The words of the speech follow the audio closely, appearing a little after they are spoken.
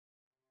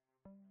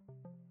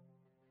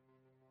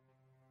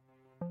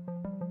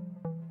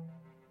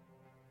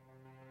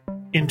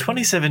In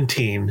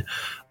 2017,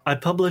 I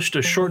published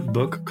a short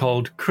book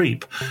called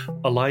Creep,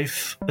 A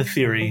Life, a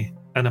Theory,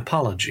 an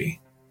Apology.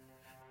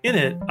 In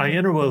it, I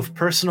interwove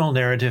personal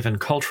narrative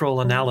and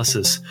cultural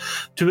analysis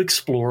to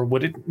explore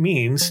what it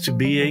means to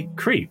be a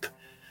creep.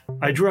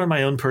 I drew on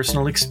my own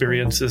personal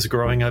experiences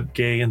growing up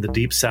gay in the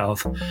Deep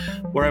South,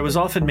 where I was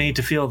often made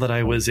to feel that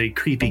I was a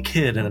creepy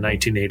kid in the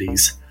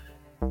 1980s.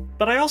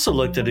 But I also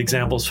looked at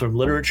examples from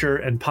literature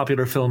and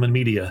popular film and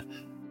media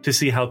to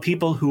see how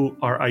people who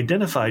are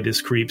identified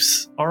as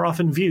creeps are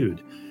often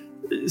viewed,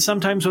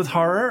 sometimes with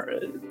horror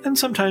and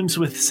sometimes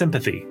with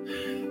sympathy.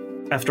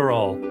 After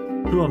all,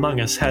 who among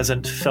us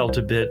hasn't felt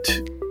a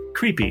bit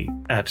creepy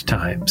at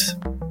times?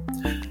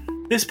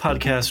 This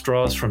podcast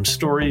draws from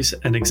stories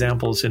and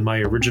examples in my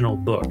original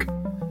book.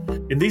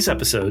 In these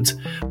episodes,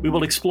 we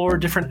will explore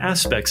different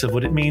aspects of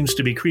what it means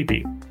to be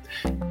creepy.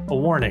 A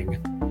warning: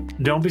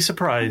 don't be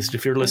surprised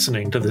if you're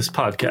listening to this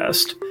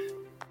podcast.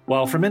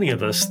 While for many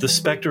of us, the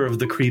specter of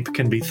the creep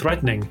can be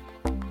threatening,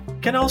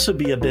 it can also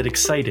be a bit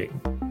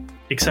exciting.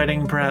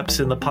 Exciting perhaps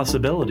in the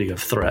possibility of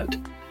threat.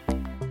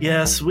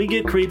 Yes, we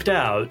get creeped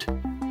out,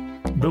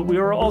 but we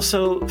are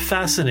also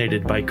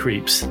fascinated by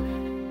creeps,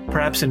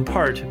 perhaps in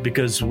part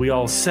because we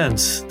all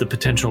sense the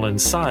potential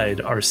inside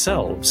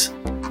ourselves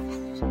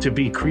to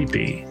be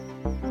creepy.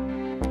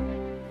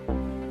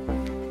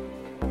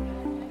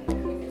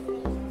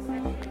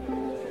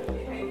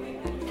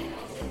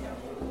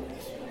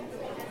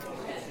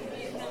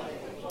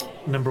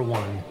 Number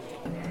 1.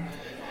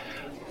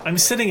 I'm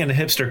sitting in a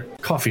hipster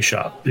coffee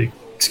shop,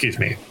 it's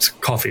a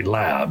coffee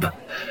lab,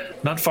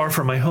 not far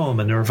from my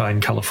home in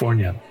Irvine,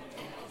 California.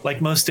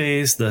 Like most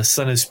days, the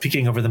sun is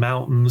peeking over the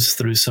mountains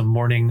through some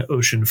morning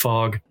ocean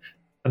fog,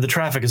 and the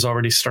traffic has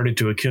already started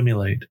to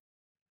accumulate.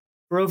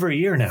 For over a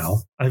year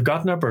now, I've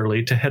gotten up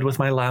early to head with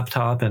my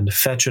laptop and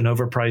fetch an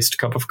overpriced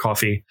cup of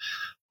coffee,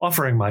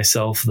 offering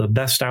myself the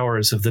best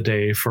hours of the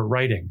day for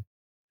writing.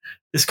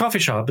 This coffee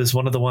shop is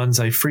one of the ones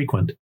I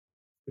frequent.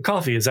 The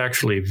coffee is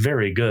actually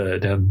very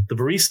good, and the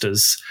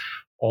baristas,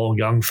 all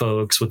young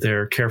folks with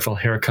their careful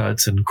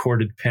haircuts and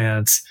corded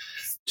pants,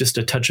 just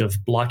a touch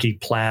of blocky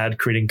plaid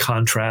creating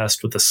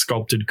contrast with the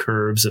sculpted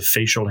curves of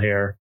facial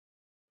hair.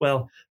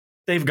 Well,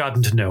 they've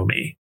gotten to know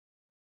me.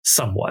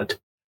 Somewhat.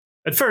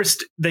 At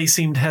first, they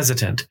seemed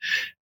hesitant.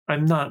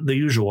 I'm not the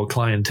usual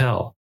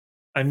clientele.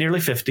 I'm nearly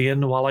 50,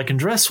 and while I can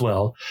dress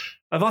well,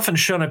 I've often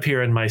shown up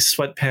here in my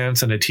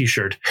sweatpants and a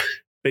t-shirt,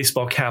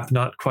 baseball cap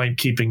not quite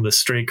keeping the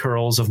stray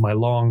curls of my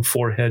long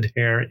forehead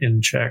hair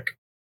in check.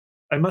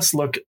 I must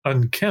look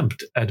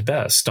unkempt at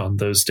best on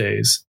those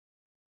days.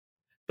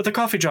 But the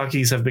coffee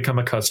jockeys have become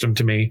accustomed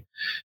to me,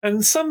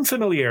 and some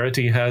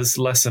familiarity has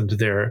lessened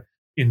their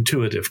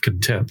intuitive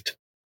contempt.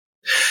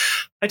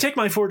 I take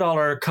my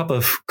 $4 cup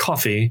of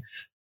coffee,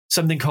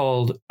 something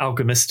called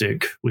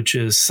Alchemistic, which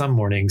is some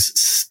mornings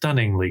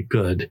stunningly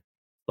good.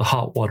 The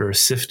hot water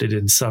sifted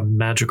in some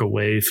magical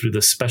way through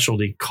the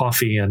specialty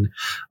coffee and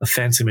a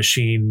fancy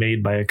machine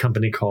made by a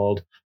company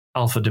called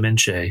Alpha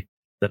Dimenche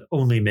that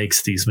only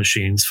makes these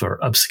machines for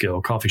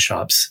upscale coffee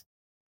shops.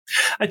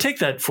 I take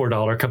that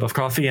 $4 cup of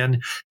coffee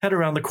and head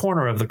around the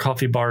corner of the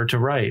coffee bar to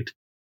write.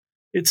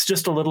 It's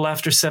just a little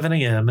after 7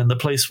 a.m., and the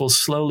place will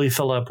slowly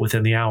fill up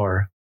within the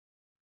hour.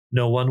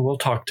 No one will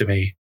talk to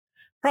me.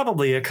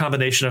 Probably a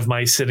combination of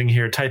my sitting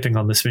here typing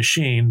on this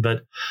machine,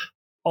 but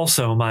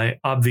also my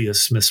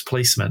obvious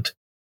misplacement.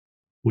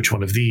 Which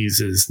one of these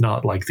is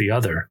not like the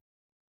other?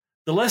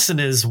 The lesson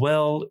is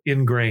well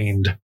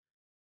ingrained.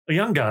 A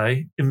young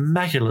guy,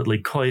 immaculately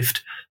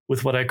coiffed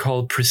with what I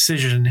call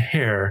precision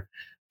hair,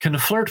 can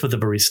flirt with the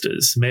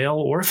baristas, male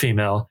or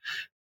female,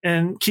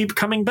 and keep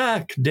coming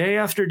back day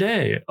after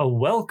day, a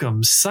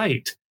welcome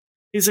sight.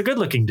 He's a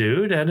good-looking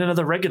dude and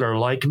another regular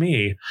like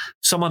me,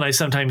 someone I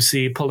sometimes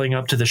see pulling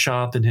up to the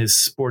shop in his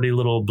sporty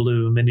little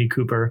blue Mini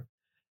Cooper.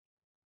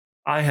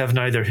 I have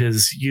neither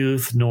his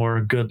youth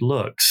nor good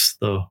looks,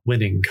 the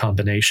winning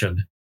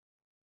combination.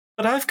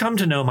 But I've come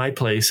to know my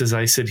place as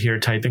I sit here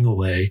typing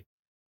away.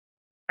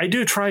 I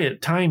do try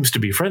at times to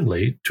be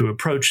friendly, to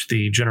approach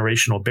the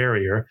generational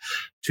barrier,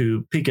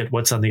 to peek at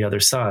what's on the other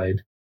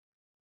side.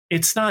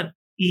 It's not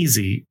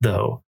easy,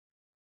 though.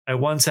 I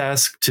once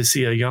asked to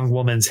see a young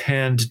woman's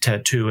hand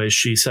tattoo as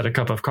she set a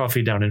cup of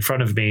coffee down in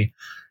front of me,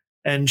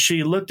 and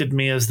she looked at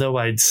me as though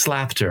I'd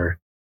slapped her.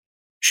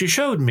 She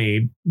showed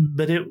me,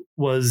 but it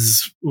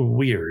was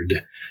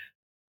weird.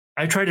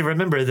 I try to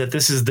remember that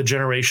this is the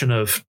generation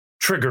of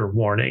trigger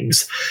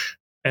warnings,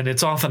 and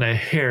it's often a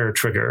hair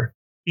trigger,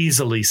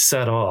 easily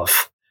set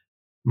off.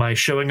 My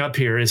showing up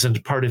here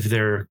isn't part of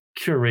their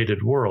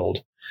curated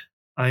world.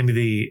 I'm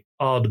the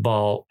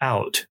oddball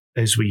out,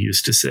 as we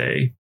used to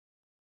say.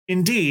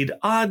 Indeed,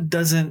 odd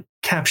doesn't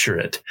capture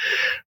it.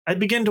 I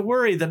begin to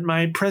worry that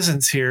my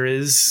presence here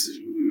is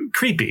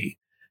creepy.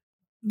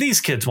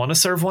 These kids want to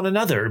serve one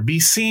another, be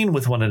seen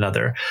with one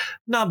another,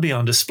 not be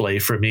on display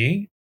for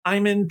me.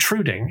 I'm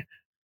intruding.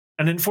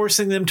 And in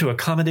forcing them to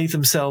accommodate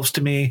themselves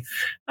to me,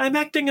 I'm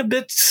acting a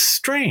bit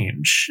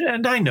strange,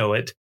 and I know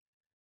it.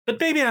 But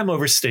maybe I'm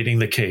overstating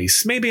the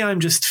case. Maybe I'm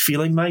just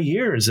feeling my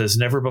years as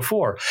never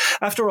before.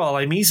 After all,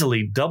 I'm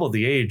easily double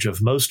the age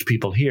of most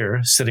people here,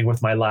 sitting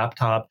with my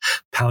laptop,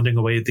 pounding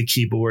away at the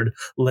keyboard,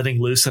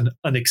 letting loose an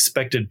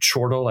unexpected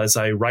chortle as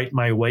I write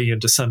my way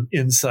into some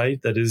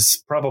insight that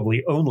is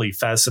probably only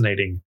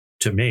fascinating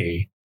to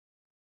me.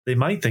 They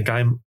might think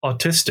I'm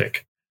autistic,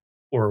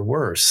 or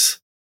worse,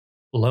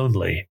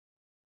 lonely.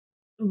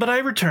 But I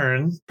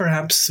return,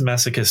 perhaps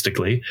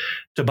masochistically,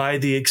 to buy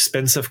the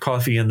expensive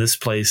coffee in this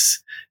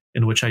place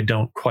in which I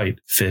don't quite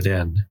fit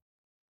in.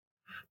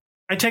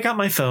 I take out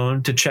my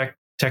phone to check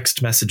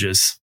text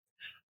messages.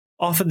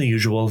 Often the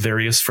usual,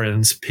 various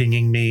friends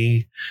pinging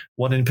me,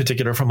 one in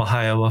particular from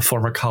Ohio, a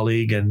former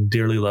colleague and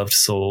dearly loved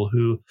soul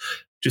who,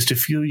 just a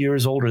few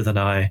years older than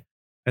I,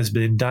 has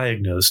been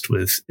diagnosed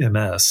with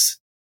MS.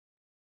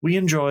 We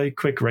enjoy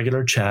quick,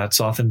 regular chats,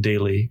 often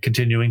daily,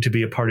 continuing to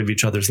be a part of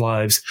each other's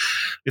lives,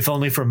 if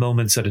only for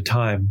moments at a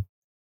time.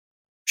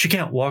 She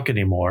can't walk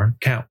anymore,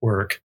 can't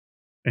work,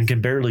 and can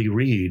barely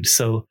read,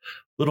 so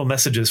little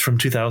messages from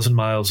 2,000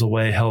 miles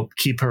away help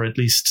keep her at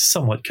least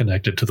somewhat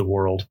connected to the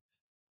world.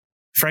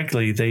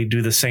 Frankly, they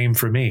do the same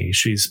for me.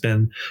 She's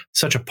been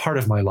such a part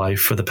of my life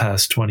for the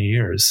past 20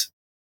 years.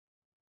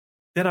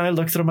 Then I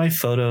look through my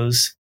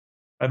photos.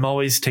 I'm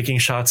always taking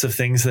shots of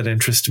things that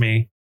interest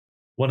me.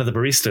 One of the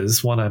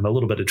baristas, one I'm a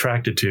little bit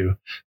attracted to,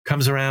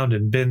 comes around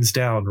and bends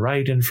down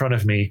right in front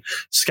of me,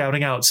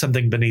 scouting out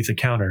something beneath the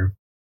counter.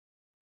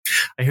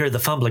 I hear the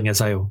fumbling as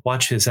I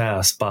watch his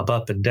ass bob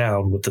up and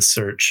down with the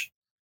search.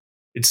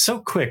 It's so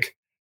quick,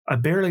 I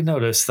barely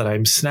notice that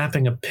I'm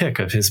snapping a pic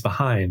of his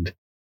behind.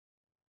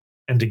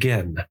 And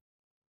again,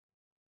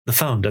 the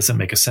phone doesn't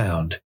make a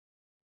sound.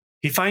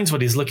 He finds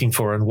what he's looking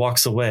for and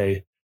walks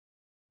away,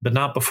 but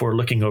not before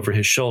looking over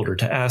his shoulder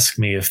to ask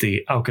me if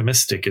the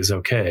alchemistic is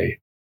okay.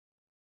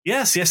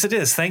 Yes, it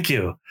is. Thank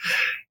you.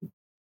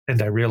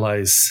 And I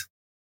realize,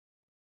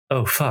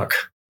 oh, fuck.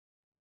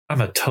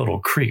 I'm a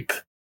total creep.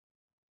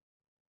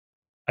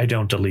 I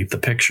don't delete the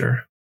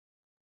picture.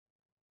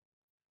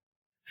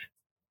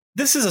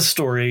 This is a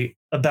story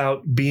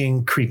about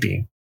being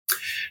creepy.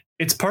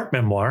 It's part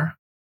memoir,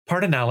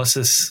 part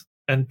analysis,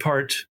 and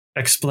part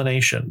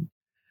explanation.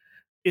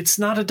 It's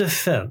not a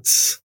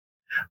defense.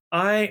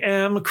 I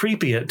am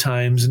creepy at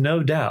times,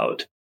 no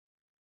doubt.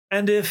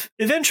 And if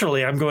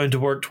eventually I'm going to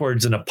work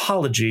towards an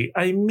apology,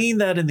 I mean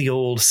that in the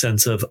old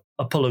sense of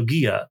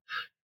apologia,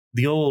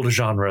 the old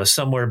genre,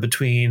 somewhere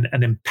between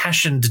an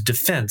impassioned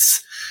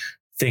defense,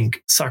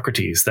 think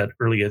Socrates, that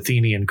early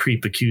Athenian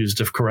creep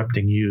accused of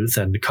corrupting youth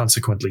and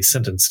consequently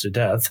sentenced to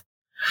death,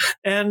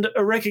 and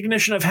a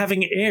recognition of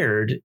having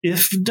erred,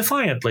 if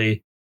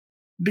defiantly,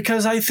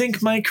 because I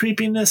think my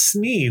creepiness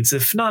needs,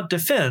 if not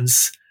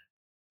defense,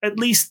 at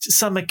least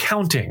some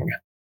accounting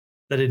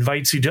that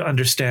invites you to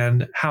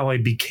understand how I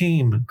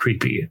became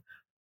creepy,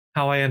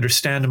 how I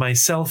understand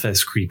myself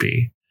as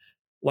creepy,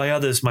 why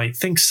others might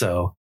think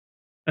so,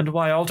 and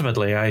why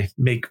ultimately I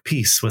make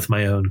peace with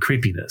my own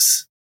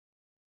creepiness.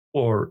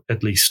 Or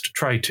at least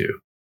try to.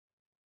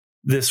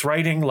 This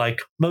writing, like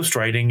most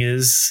writing,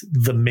 is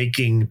the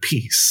making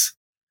peace.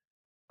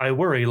 I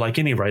worry, like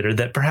any writer,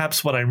 that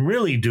perhaps what I'm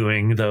really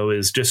doing, though,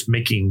 is just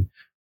making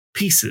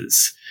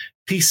pieces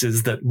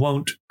that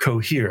won't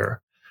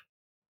cohere.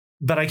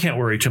 But I can't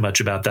worry too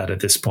much about that at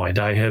this point.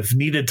 I have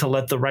needed to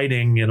let the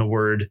writing, in a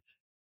word,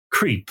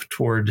 creep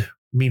toward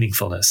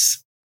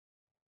meaningfulness.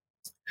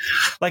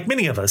 Like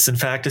many of us, in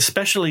fact,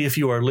 especially if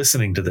you are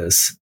listening to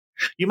this,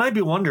 you might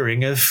be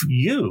wondering if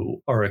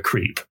you are a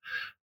creep,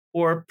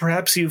 or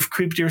perhaps you've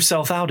creeped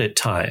yourself out at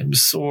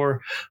times,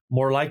 or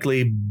more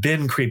likely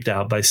been creeped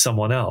out by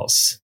someone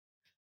else.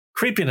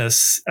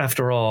 Creepiness,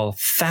 after all,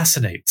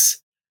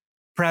 fascinates.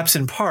 Perhaps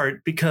in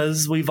part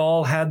because we've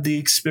all had the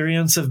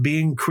experience of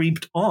being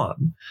creeped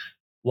on,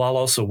 while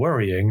also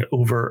worrying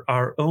over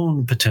our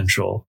own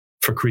potential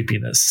for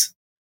creepiness.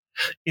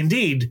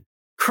 Indeed,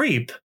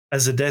 creep,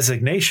 as a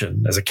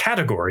designation, as a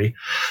category,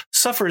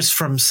 suffers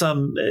from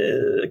some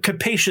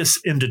capacious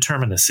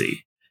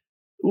indeterminacy.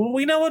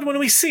 We know it when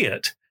we see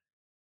it.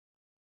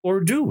 Or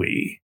do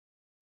we?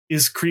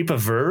 Is creep a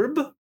verb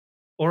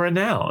or a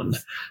noun?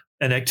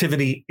 An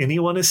activity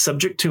anyone is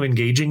subject to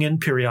engaging in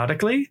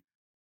periodically?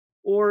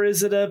 Or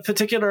is it a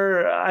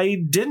particular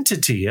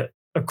identity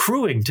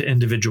accruing to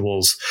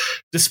individuals,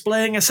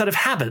 displaying a set of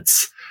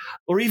habits,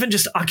 or even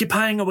just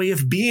occupying a way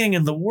of being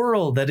in the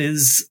world that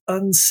is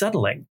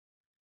unsettling?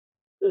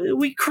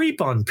 We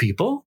creep on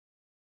people.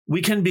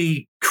 We can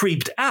be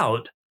creeped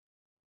out.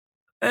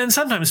 And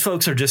sometimes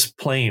folks are just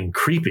plain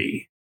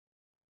creepy.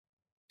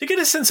 To get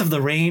a sense of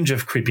the range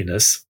of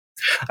creepiness,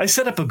 I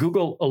set up a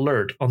Google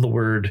alert on the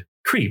word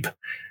creep.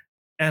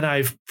 And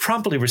I've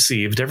promptly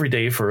received, every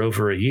day for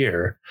over a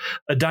year,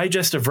 a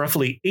digest of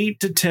roughly 8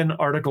 to 10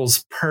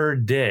 articles per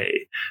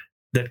day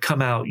that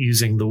come out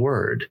using the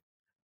word.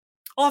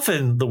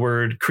 Often the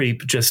word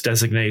creep just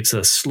designates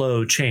a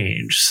slow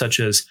change, such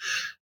as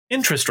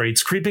interest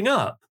rates creeping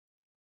up,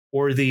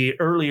 or the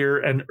earlier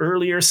and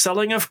earlier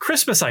selling of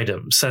Christmas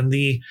items and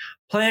the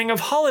playing of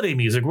holiday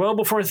music well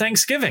before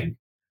Thanksgiving.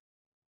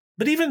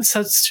 But even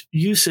such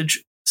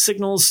usage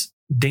signals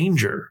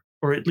danger,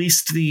 or at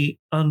least the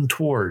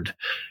untoward,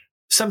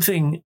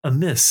 something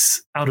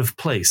amiss, out of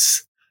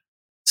place,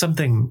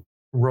 something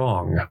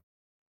wrong.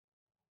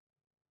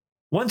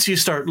 Once you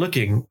start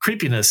looking,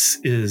 creepiness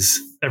is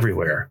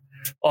everywhere,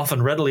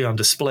 often readily on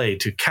display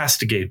to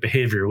castigate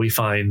behavior we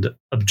find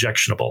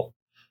objectionable,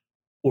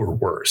 or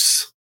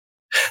worse.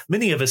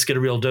 Many of us get a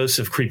real dose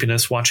of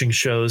creepiness watching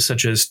shows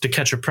such as To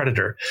Catch a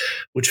Predator,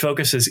 which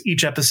focuses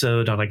each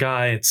episode on a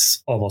guy,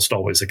 it's almost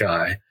always a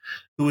guy,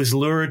 who is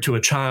lured to a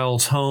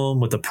child's home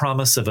with the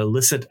promise of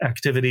illicit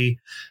activity,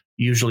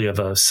 usually of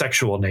a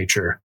sexual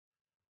nature.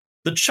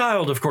 The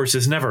child, of course,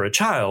 is never a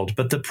child,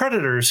 but the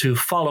predators who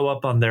follow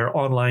up on their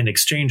online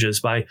exchanges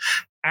by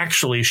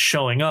actually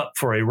showing up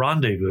for a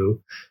rendezvous,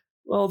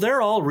 well,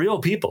 they're all real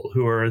people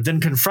who are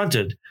then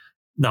confronted,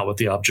 not with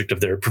the object of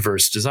their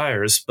perverse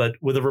desires, but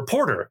with a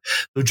reporter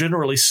who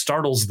generally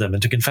startles them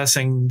into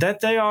confessing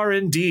that they are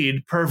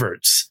indeed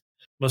perverts.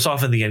 Most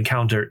often the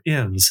encounter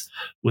ends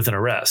with an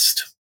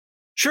arrest.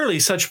 Surely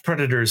such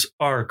predators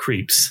are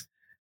creeps,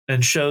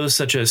 and shows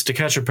such as To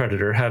Catch a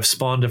Predator have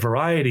spawned a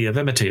variety of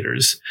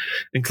imitators,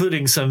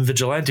 including some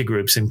vigilante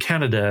groups in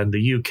Canada and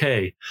the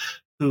UK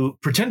who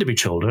pretend to be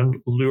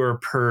children, lure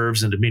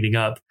pervs into meeting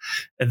up,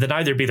 and then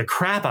either beat the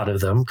crap out of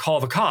them, call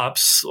the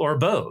cops, or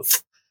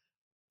both.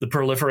 The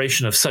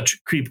proliferation of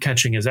such creep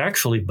catching is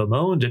actually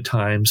bemoaned at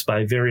times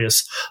by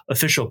various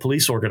official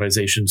police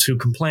organizations who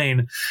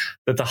complain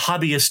that the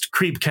hobbyist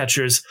creep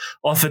catchers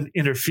often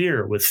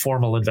interfere with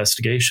formal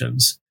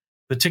investigations,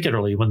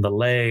 particularly when the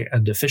lay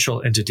and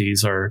official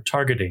entities are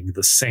targeting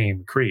the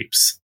same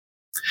creeps.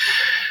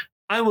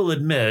 I will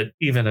admit,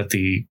 even at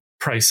the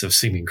price of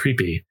seeming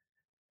creepy,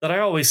 that I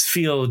always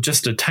feel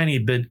just a tiny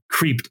bit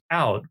creeped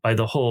out by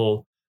the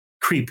whole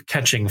creep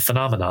catching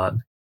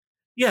phenomenon.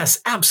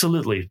 Yes,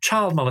 absolutely,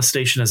 child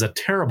molestation is a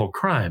terrible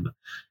crime.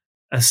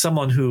 As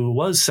someone who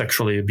was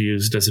sexually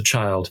abused as a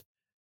child,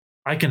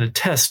 I can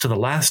attest to the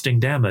lasting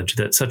damage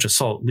that such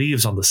assault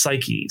leaves on the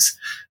psyches,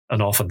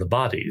 and often the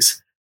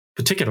bodies,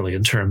 particularly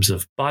in terms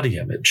of body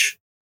image,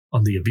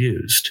 on the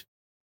abused.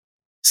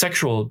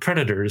 Sexual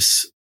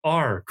predators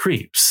are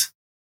creeps.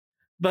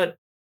 But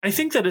I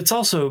think that it's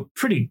also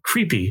pretty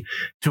creepy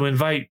to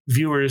invite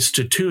viewers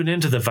to tune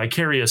into the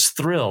vicarious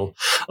thrill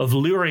of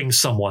luring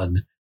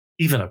someone,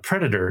 even a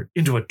predator,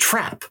 into a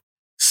trap,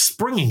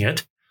 springing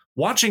it,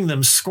 watching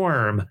them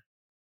squirm,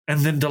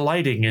 and then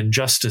delighting in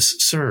justice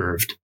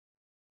served.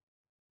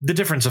 The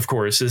difference, of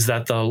course, is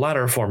that the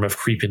latter form of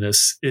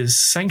creepiness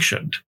is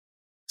sanctioned,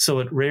 so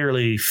it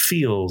rarely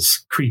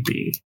feels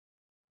creepy.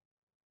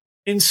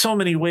 In so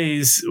many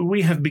ways,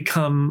 we have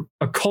become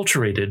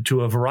acculturated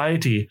to a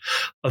variety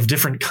of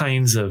different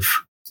kinds of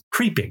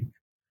creeping.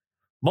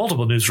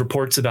 Multiple news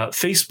reports about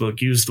Facebook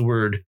use the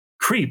word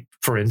creep,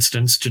 for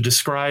instance, to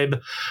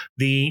describe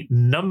the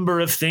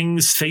number of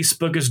things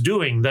Facebook is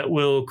doing that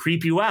will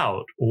creep you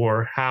out,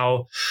 or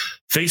how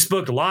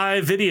Facebook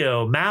Live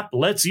Video Map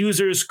lets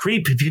users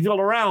creep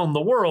people around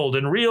the world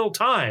in real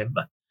time.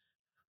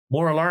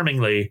 More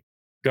alarmingly,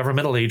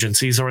 governmental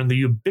agencies are in the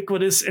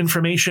ubiquitous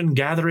information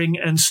gathering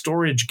and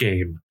storage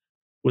game,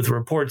 with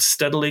reports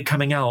steadily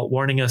coming out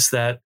warning us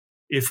that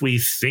if we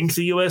think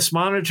the US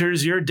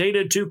monitors your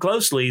data too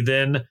closely,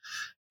 then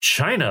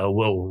China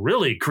will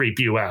really creep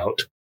you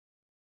out.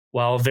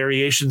 While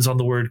variations on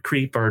the word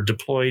creep are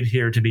deployed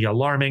here to be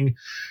alarming,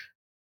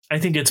 I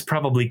think it's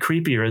probably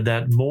creepier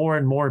that more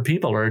and more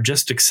people are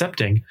just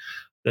accepting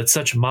that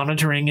such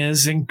monitoring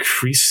is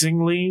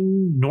increasingly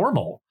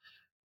normal.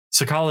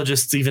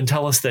 Psychologists even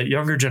tell us that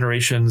younger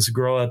generations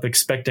grow up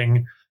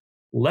expecting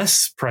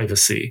less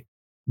privacy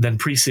than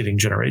preceding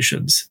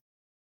generations,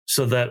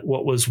 so that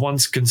what was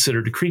once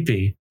considered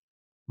creepy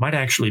might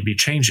actually be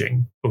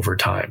changing over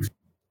time.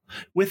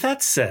 With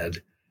that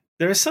said,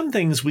 there are some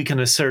things we can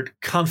assert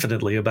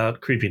confidently about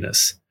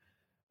creepiness.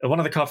 At one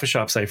of the coffee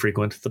shops I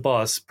frequent, the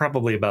boss,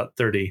 probably about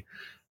 30,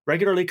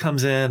 regularly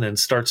comes in and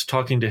starts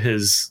talking to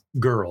his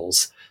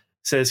girls,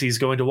 says he's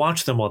going to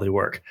watch them while they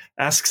work,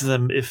 asks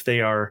them if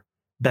they are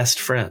best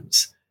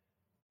friends.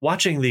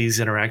 Watching these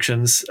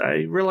interactions,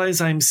 I realize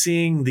I'm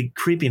seeing the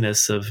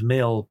creepiness of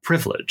male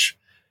privilege.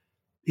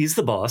 He's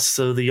the boss,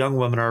 so the young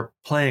women are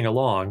playing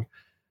along,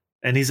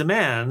 and he's a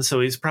man, so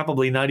he's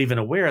probably not even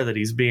aware that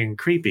he's being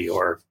creepy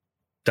or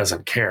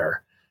doesn't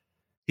care.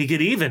 He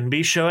could even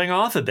be showing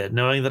off a bit,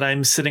 knowing that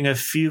I'm sitting a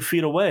few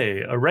feet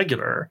away, a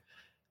regular.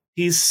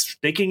 He's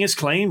staking his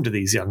claim to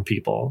these young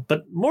people,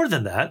 but more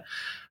than that,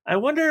 I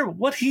wonder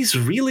what he's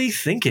really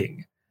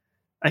thinking.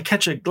 I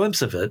catch a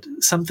glimpse of it,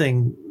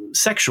 something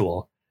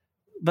sexual,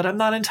 but I'm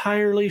not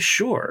entirely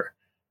sure.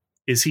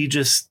 Is he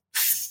just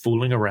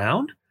fooling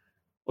around?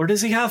 Or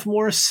does he have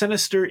more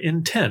sinister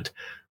intent,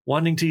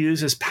 wanting to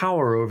use his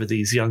power over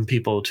these young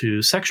people to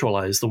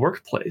sexualize the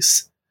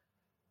workplace?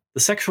 The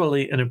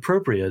sexually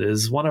inappropriate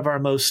is one of our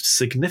most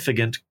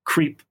significant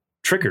creep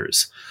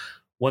triggers,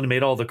 one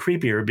made all the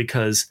creepier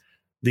because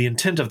the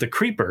intent of the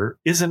creeper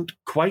isn't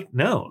quite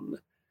known.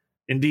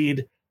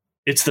 Indeed,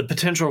 it's the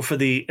potential for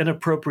the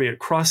inappropriate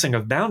crossing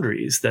of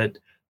boundaries that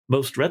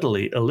most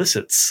readily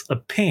elicits a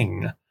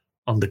ping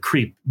on the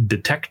creep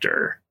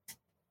detector.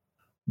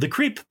 The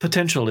creep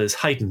potential is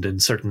heightened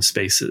in certain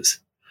spaces.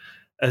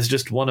 As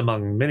just one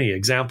among many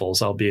examples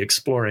I'll be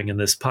exploring in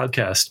this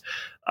podcast,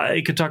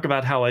 I could talk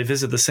about how I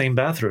visit the same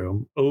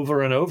bathroom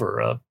over and over,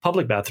 a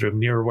public bathroom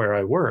near where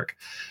I work.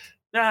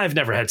 I've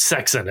never had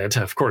sex in it,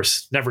 of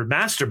course, never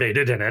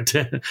masturbated in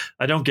it.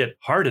 I don't get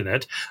hard in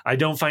it. I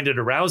don't find it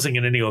arousing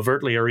in any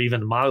overtly or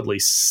even mildly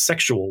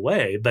sexual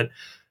way, but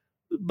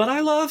I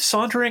love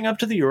sauntering up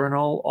to the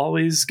urinal,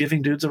 always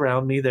giving dudes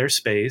around me their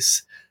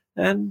space,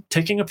 and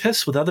taking a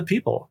piss with other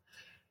people.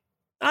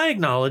 I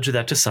acknowledge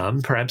that to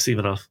some, perhaps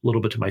even a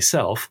little bit to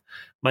myself,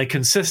 my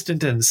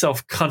consistent and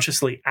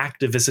self-consciously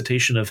active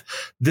visitation of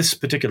this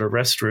particular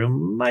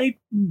restroom might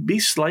be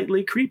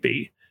slightly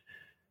creepy.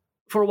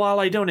 For while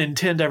I don't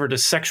intend ever to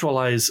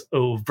sexualize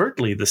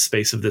overtly the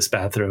space of this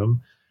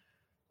bathroom,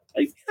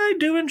 I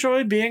do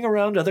enjoy being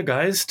around other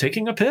guys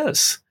taking a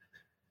piss.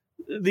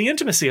 The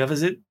intimacy of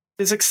it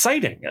is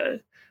exciting.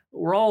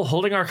 We're all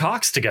holding our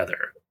cocks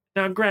together.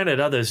 Now, granted,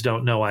 others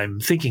don't know I'm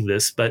thinking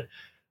this, but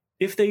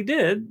if they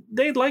did,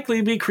 they'd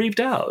likely be creeped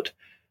out,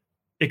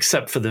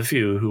 except for the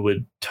few who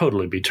would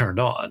totally be turned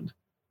on.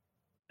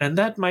 And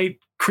that might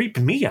creep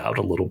me out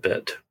a little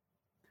bit.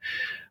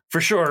 For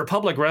sure,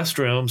 public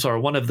restrooms are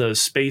one of those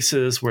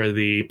spaces where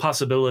the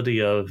possibility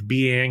of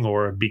being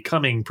or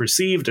becoming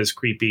perceived as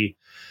creepy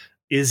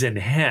is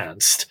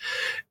enhanced,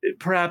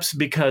 perhaps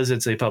because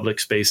it's a public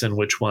space in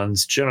which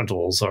one's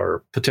genitals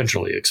are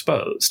potentially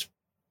exposed.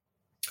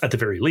 At the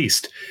very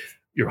least,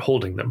 you're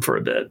holding them for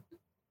a bit.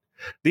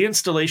 The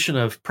installation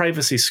of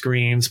privacy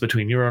screens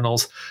between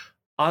urinals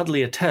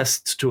oddly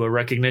attests to a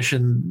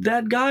recognition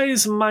that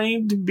guys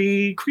might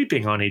be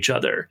creeping on each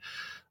other,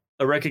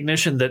 a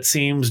recognition that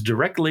seems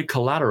directly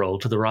collateral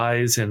to the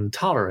rise in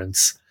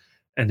tolerance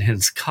and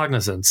hence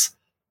cognizance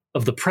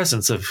of the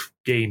presence of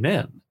gay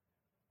men.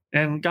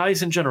 And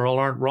guys in general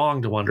aren't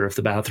wrong to wonder if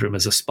the bathroom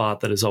is a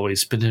spot that is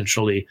always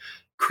potentially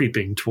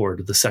creeping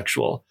toward the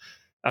sexual.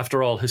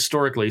 After all,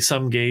 historically,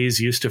 some gays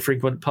used to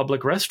frequent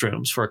public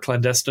restrooms for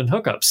clandestine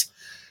hookups,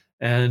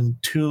 and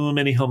too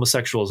many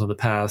homosexuals in the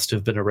past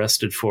have been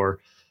arrested for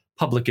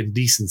public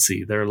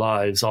indecency, their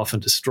lives often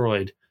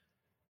destroyed,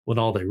 when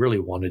all they really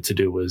wanted to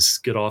do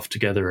was get off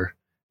together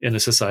in a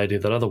society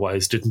that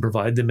otherwise didn't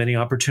provide them many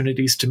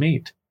opportunities to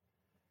meet.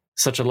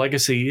 Such a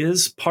legacy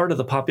is part of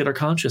the popular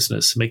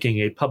consciousness, making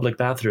a public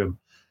bathroom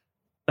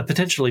a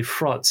potentially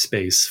fraught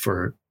space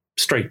for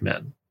straight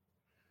men.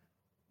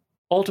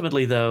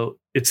 Ultimately, though,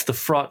 it's the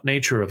fraught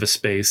nature of a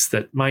space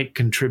that might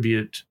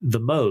contribute the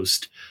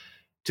most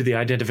to the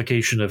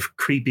identification of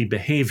creepy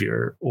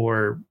behavior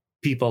or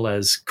people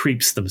as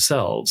creeps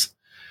themselves.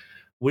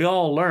 We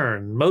all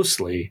learn,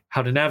 mostly,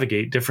 how to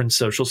navigate different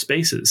social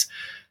spaces.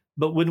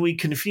 But when we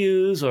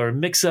confuse or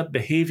mix up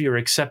behavior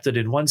accepted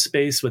in one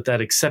space with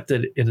that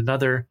accepted in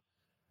another,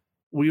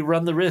 we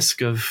run the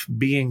risk of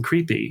being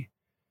creepy.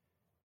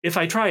 If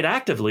I tried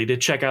actively to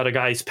check out a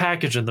guy's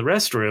package in the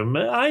restroom,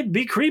 I'd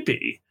be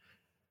creepy.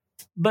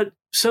 But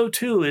so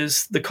too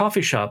is the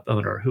coffee shop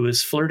owner who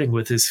is flirting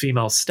with his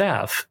female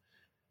staff.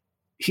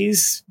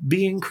 He's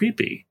being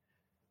creepy.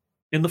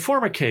 In the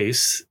former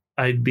case,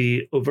 I'd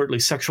be overtly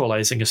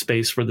sexualizing a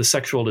space where the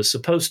sexual is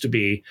supposed to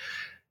be,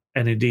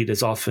 and indeed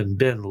has often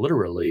been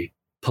literally,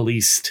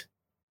 policed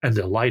and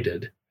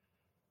delighted.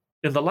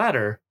 In the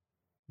latter,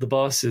 the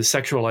boss is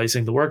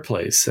sexualizing the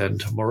workplace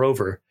and,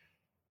 moreover,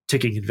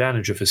 taking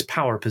advantage of his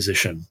power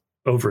position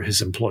over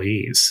his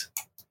employees.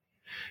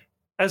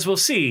 As we'll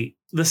see,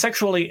 the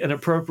sexually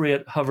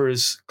inappropriate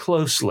hovers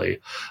closely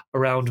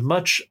around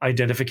much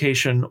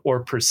identification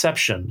or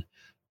perception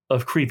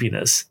of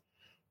creepiness,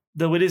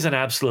 though it isn't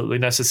absolutely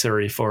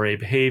necessary for a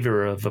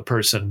behavior of a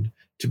person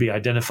to be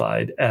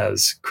identified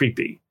as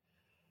creepy.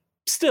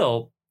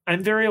 Still,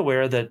 I'm very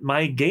aware that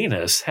my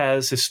gayness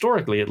has,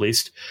 historically at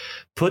least,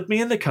 put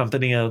me in the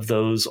company of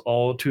those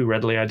all too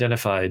readily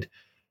identified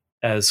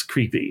as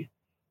creepy,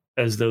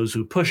 as those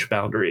who push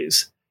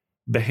boundaries,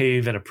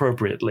 behave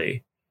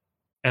inappropriately,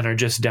 and are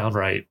just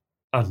downright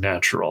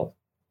unnatural.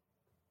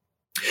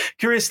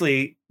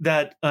 Curiously,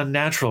 that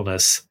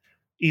unnaturalness,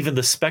 even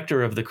the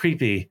specter of the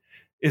creepy,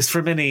 is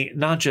for many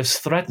not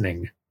just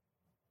threatening,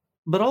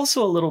 but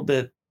also a little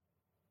bit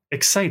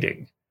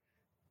exciting.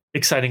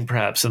 Exciting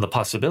perhaps in the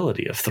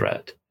possibility of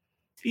threat.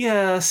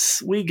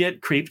 Yes, we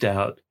get creeped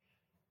out,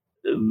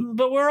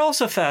 but we're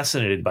also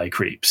fascinated by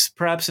creeps,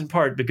 perhaps in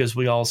part because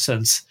we all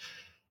sense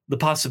the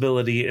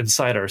possibility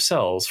inside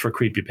ourselves for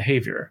creepy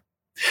behavior.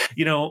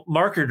 You know,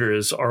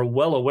 marketers are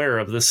well aware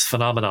of this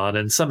phenomenon,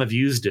 and some have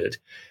used it,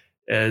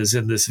 as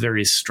in this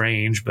very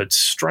strange but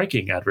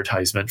striking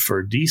advertisement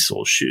for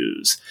Diesel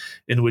shoes,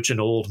 in which an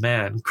old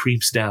man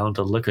creeps down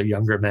to lick a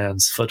younger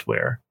man's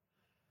footwear.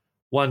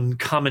 One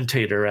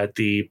commentator at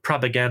the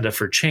Propaganda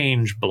for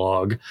Change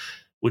blog,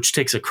 which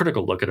takes a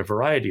critical look at a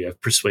variety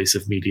of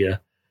persuasive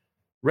media,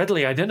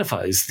 readily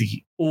identifies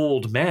the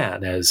old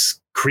man as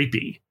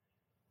creepy.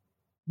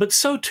 But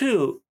so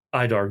too,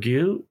 I'd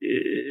argue,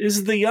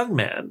 is the young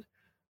man,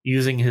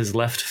 using his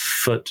left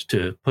foot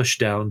to push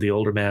down the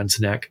older man's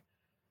neck.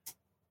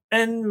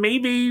 And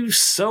maybe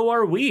so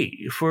are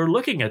we for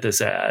looking at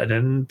this ad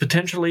and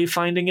potentially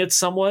finding it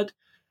somewhat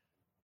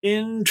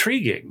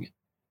intriguing.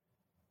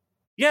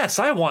 Yes,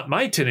 I want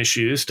my tennis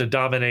shoes to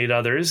dominate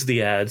others,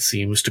 the ad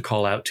seems to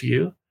call out to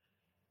you.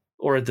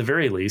 Or at the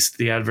very least,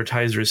 the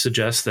advertiser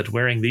suggests that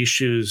wearing these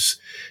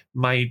shoes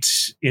might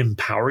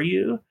empower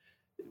you,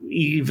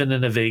 even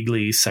in a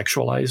vaguely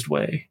sexualized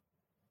way.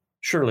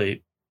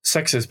 Surely,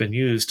 sex has been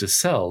used to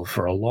sell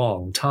for a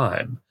long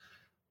time.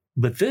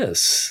 But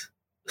this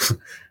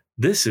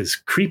is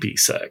creepy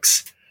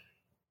sex.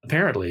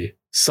 Apparently,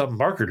 some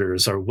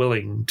marketers are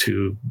willing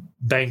to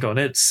bank on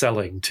it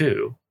selling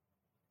too.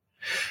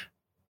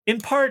 In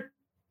part,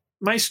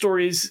 my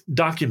stories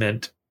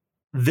document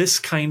this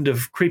kind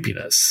of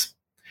creepiness.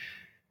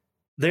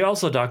 They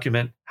also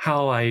document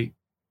how I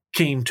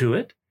came to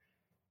it,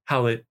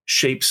 how it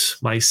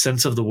shapes my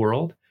sense of the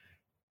world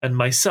and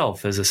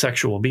myself as a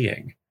sexual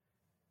being,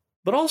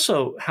 but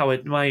also how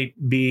it might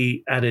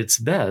be, at its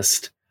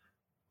best,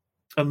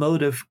 a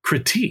mode of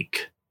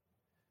critique.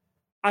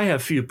 I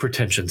have few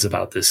pretensions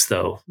about this,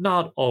 though.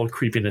 Not all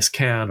creepiness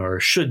can or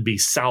should be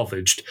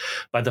salvaged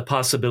by the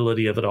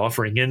possibility of it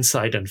offering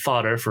insight and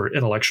fodder for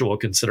intellectual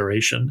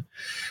consideration.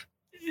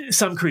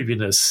 Some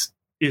creepiness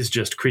is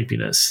just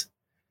creepiness.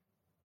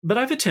 But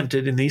I've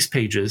attempted in these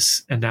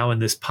pages, and now in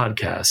this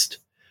podcast,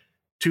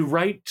 to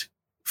write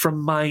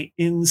from my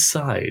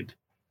inside,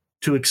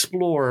 to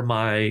explore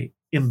my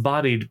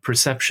embodied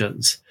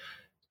perceptions,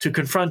 to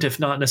confront, if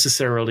not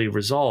necessarily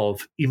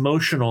resolve,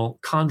 emotional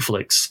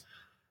conflicts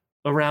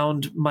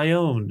around my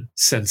own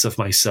sense of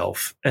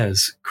myself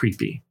as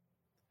creepy.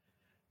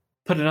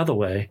 Put another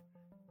way,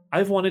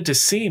 I've wanted to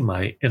see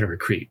my inner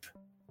creep.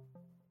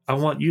 I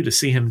want you to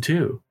see him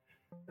too,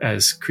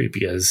 as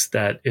creepy as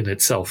that in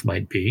itself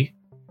might be.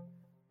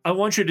 I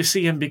want you to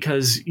see him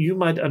because you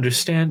might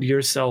understand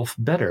yourself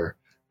better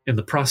in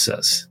the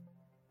process.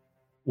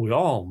 We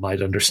all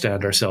might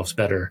understand ourselves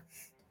better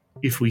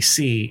if we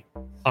see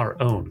our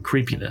own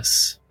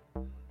creepiness.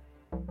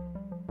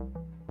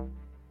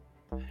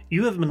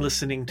 You have been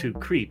listening to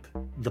Creep,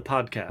 the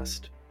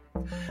podcast.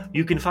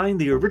 You can find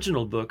the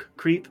original book,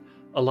 Creep,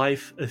 A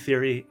Life, a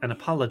Theory, an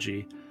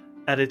Apology,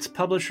 at its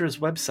publisher's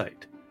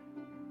website,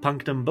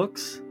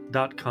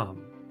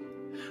 punctumbooks.com.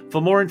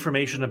 For more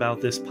information about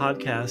this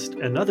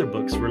podcast and other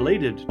books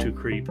related to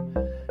Creep,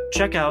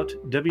 check out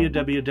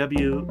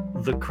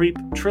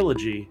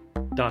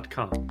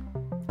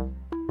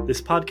www.thecreeptrilogy.com.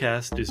 This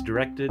podcast is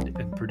directed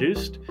and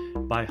produced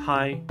by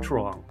Hai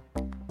Truong.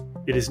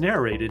 It is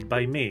narrated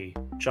by me,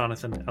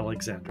 Jonathan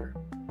Alexander.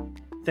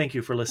 Thank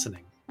you for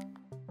listening.